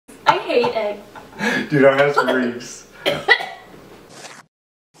hate eggs. Dude, our house reeks.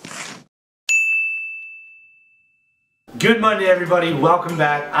 Good Monday, everybody. Welcome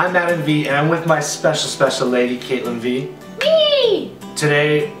back. I'm Adam V, and I'm with my special lady, Caitlin V. Me!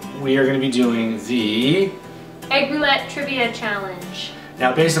 Today, we are going to be doing the Egg Roulette Trivia Challenge.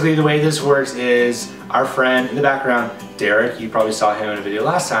 Now, basically, the way this works is our friend in the background, Derek, you probably saw him in a video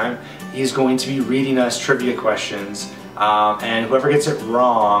last time, he's going to be reading us trivia questions, and whoever gets it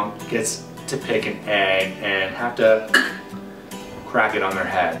wrong gets to pick an egg and have to crack it on their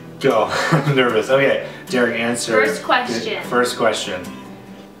head. Go. I'm nervous. Okay, Derek, answer. First question. First question.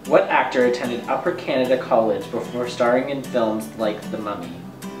 What actor attended Upper Canada College before starring in films like The Mummy?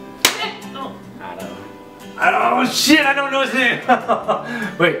 Oh. Adam. Oh shit, I don't know his name.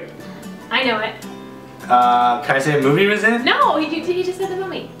 Wait. I know it. Can I say a movie he was in? No, he just said The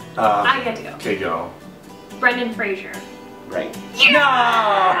Mummy. I get to go. Okay, go. Brendan Fraser. Right. Yes!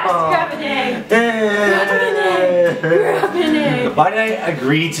 Grab an egg. Grab an egg. Grab an egg. Why did I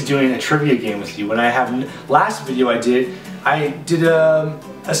agree to doing a trivia game with you when I have last video I did a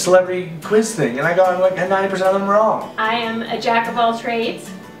celebrity quiz thing and I got like 90% of them wrong. I am a jack of all trades.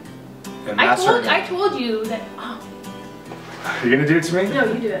 And I told you that. Oh. You're gonna do it to me? No,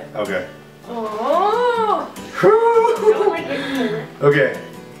 you do it. Okay. Oh. Okay.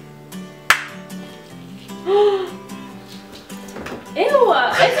 Ew!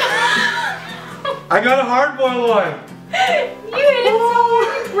 I got a hard-boiled one. You hit it so hard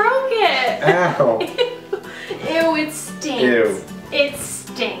you broke it. Ow. Ew, it stinks. Ew. It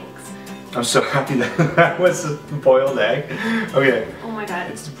stinks. I'm so happy that was a boiled egg. Okay. Oh my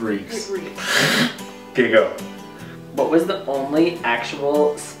god. It's reeks. It reeks. Okay, go. What was the only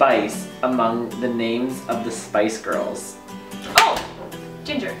actual spice among the names of the Spice Girls? Oh!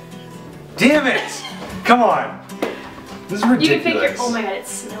 Ginger. Damn it! Come on. This is ridiculous. You can pick your. Oh my god, it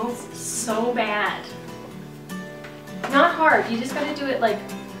smells so bad. Not hard. You just gotta do it like.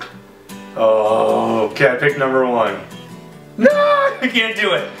 Oh, okay. I picked number one. No, I can't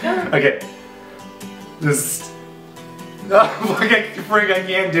do it. Okay. This. No, freak! I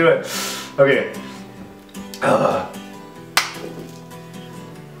can't do it. Okay. A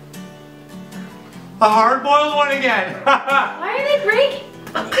hard-boiled one again. Why are they breaking?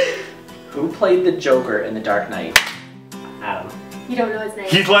 Who played the Joker in The Dark Knight? Adam. You don't know his name.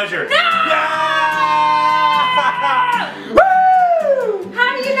 Heath Ledger. No! Yeah! Woo!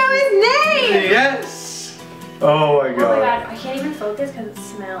 How do you know his name? Yes. Oh my god. Oh my god, I can't even focus because it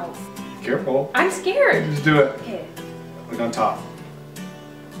smells. Careful. I'm scared. Just do it. Okay. Look on top.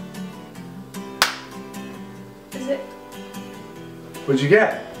 Is it? What'd you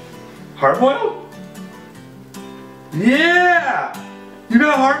get? Hard-boiled? Yeah! You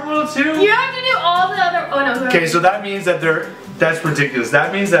got a hard-boiled too? You have to do all the other. Oh no. Okay, so that means that that's ridiculous.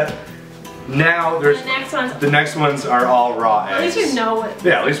 That means that now there's the next ones are all raw eggs. At least you know what.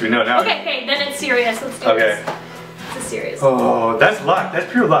 Yeah, at least we know now. Okay, then it's serious. Let's do this. It's a serious. Oh, that's luck.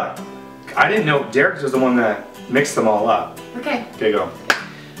 That's pure luck. I didn't know Derek was the one that mixed them all up. Okay. Okay, go.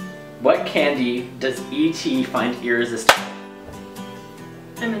 What candy does E.T. find irresistible?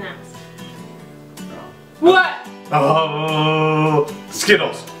 M&M's. Wrong. What? Oh,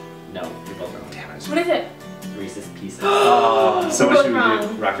 Skittles. No, you're both wrong. Damn it. What is it? Reese's Pieces. So We're what should we both do?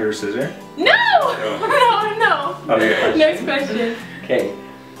 wrong. Rock, paper, scissors? No! No. Okay. Next question. Okay.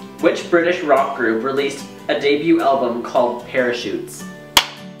 Which British rock group released a debut album called Parachutes?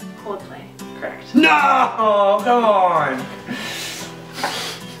 Coldplay. Correct. No! Come on!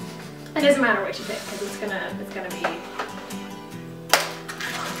 It doesn't matter what you pick because it's gonna be.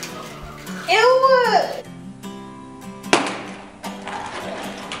 Ew!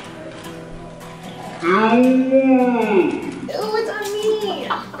 Ew, it's on me!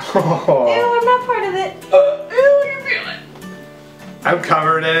 Oh. Ew, I'm not part of it. Ew, you feel it. I'm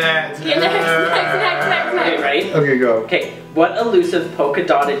covered in it. Okay, next. Okay, ready? Okay, go. Okay. What elusive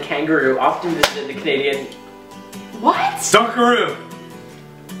polka-dotted kangaroo often visited the Canadian... What? Dunkaroo!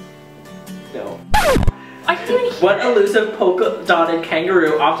 No. I can't even hear What it. elusive polka-dotted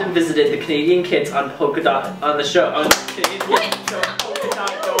kangaroo often visited the Canadian kids on Polka Dot on the show on the Canadian kids show Polka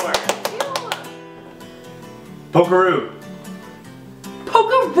Dot Door? Pokeroo.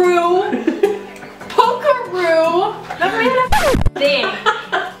 Pokeroo! Pokeroo! That's not even a thing.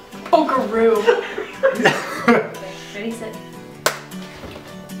 Pokeroo. Ready, set.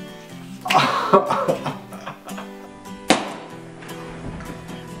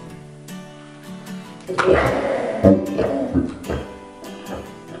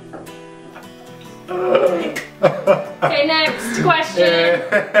 Okay, next question.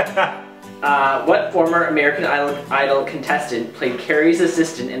 What former American Idol contestant played Carrie's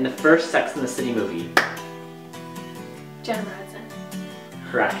assistant in the first Sex and the City movie? Jennifer Hudson.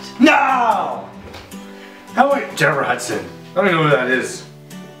 Correct. No! How would Jennifer Hudson? I don't even know who that is.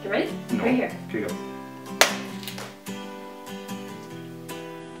 You ready? No. Right here. Here you go.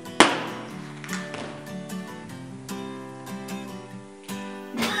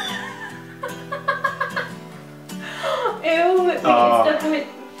 Ew, it's stuck with...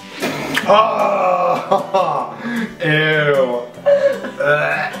 Oh! Ew.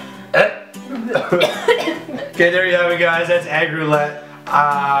 Okay, there you have it, guys. That's egg roulette.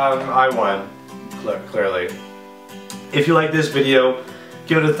 I won, clearly. If you like this video,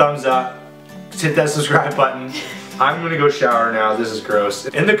 give it a thumbs up. Hit that subscribe button. I'm gonna go shower now. This is gross.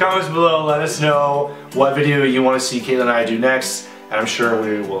 In the comments below, let us know what video you want to see Caitlin and I do next, and I'm sure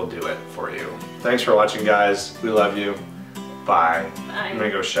we will do it for you. Thanks for watching, guys. We love you. Bye. Bye. I'm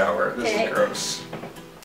gonna go shower. This is gross.